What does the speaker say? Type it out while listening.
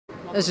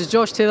This is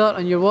Josh Taylor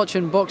and you're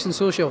watching Boxing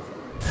Social.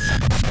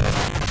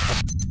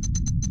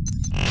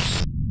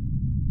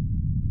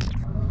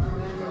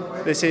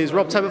 This is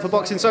Rob Tebbutt for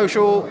Boxing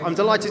Social. I'm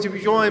delighted to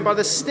be joined by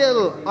the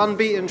still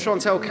unbeaten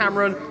Chantelle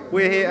Cameron.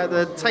 We're here at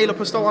the Taylor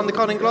Postol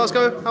Undercard in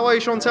Glasgow. How are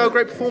you, Chantelle?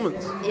 Great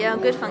performance. Yeah, I'm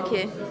good, thank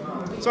you.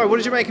 So, what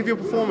did you make of your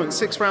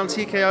performance? 6-round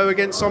TKO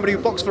against somebody who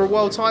boxed for a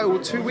world title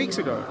 2 weeks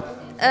ago.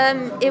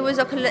 It was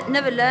like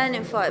another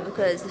learning fight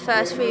because the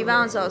first 3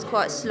 rounds I was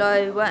quite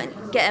slow,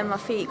 weren't getting my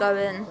feet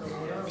going.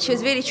 She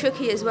was really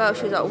tricky as well,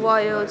 she was like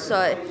wild,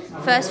 so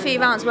first 3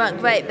 rounds weren't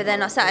great, but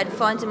then I started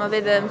finding my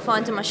rhythm,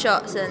 finding my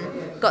shots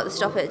and got the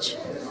stoppage.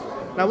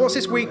 Now, what's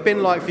this week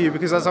been like for you?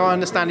 Because as I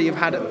understand it, you've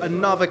had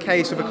another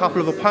case of a couple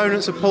of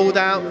opponents have pulled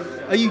out.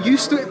 Are you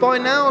used to it by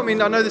now? I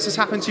mean, I know this has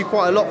happened to you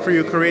quite a lot through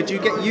your career. Do you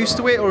get used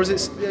to it, or has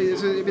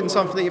it been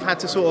something that you've had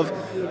to sort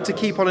of to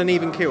keep on an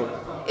even keel?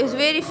 It was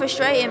really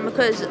frustrating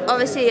because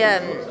obviously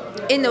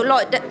in the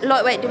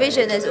lightweight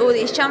division there's all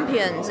these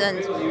champions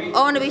and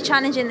I want to be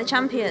challenging the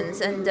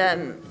champions, and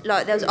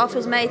like there was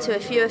offers made to a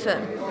few of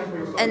them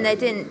and they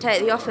didn't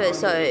take the offer,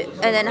 so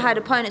and then I had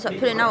opponents like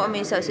pulling out on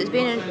me, so it's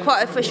been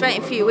quite a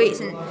frustrating few weeks.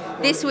 And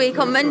this week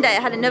on Monday I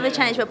had another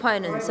change of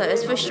opponent, so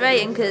it's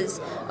frustrating because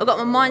I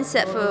got my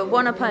mindset for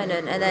one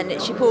opponent and then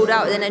she pulled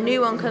out and then a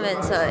new one come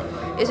in,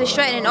 so it's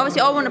frustrating. And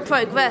obviously I want to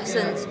progress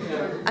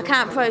and I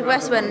can't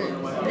progress when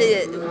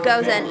the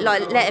girls aren't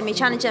like letting me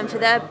challenge them for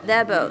their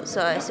belt,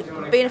 so it's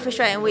been a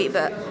frustrating week,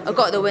 but I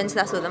got the win, so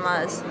that's what that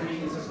matters.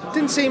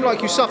 Didn't seem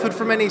like you suffered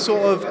from any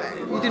sort of,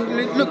 you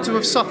didn't look to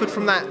have suffered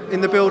from that in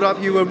the build-up.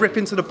 You were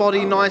ripping to the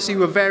body nicely, you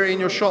were varying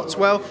your shots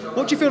well.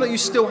 What do you feel like you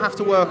still have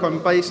to work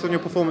on based on your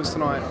performance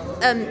tonight?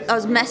 I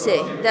was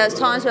messy. There was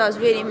times where I was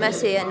really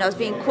messy and I was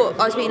being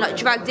like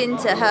dragged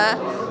into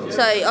her,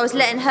 so I was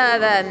letting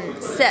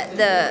her set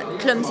the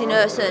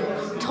clumsiness and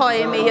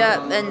tying me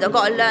up, and I've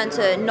got to learn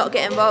to not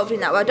get involved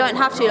in that. I don't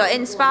have to, like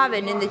in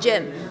sparring in the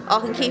gym,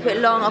 I can keep it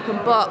long, I can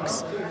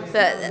box,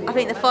 but I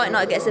think the fight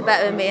night gets the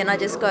better of me and I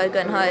just go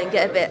gun ho and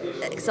get a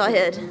bit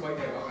excited.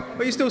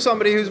 But you're still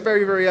somebody who's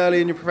very, very early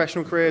in your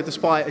professional career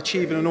despite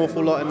achieving an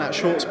awful lot in that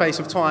short space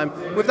of time.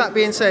 With that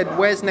being said,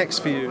 where's next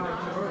for you?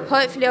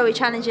 Hopefully I'll be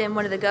challenging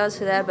one of the girls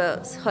for their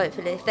belts,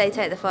 hopefully, if they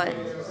take the fight.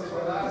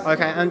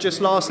 Okay, and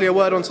just lastly, a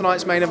word on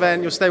tonight's main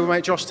event. Your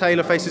stablemate Josh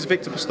Taylor faces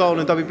Victor Postol in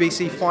a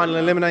WBC final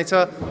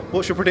eliminator.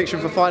 What's your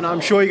prediction for fight night?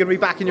 I'm sure you're going to be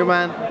backing your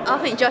man. I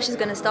think Josh is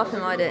going to stop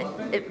him, I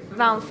do.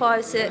 Round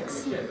 5,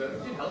 6.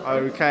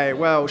 Okay,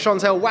 well,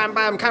 Chantelle Wham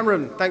Bam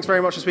Cameron, thanks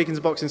very much for speaking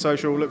to Boxing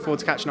Social. Look forward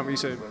to catching up with you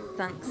soon.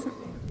 Thanks.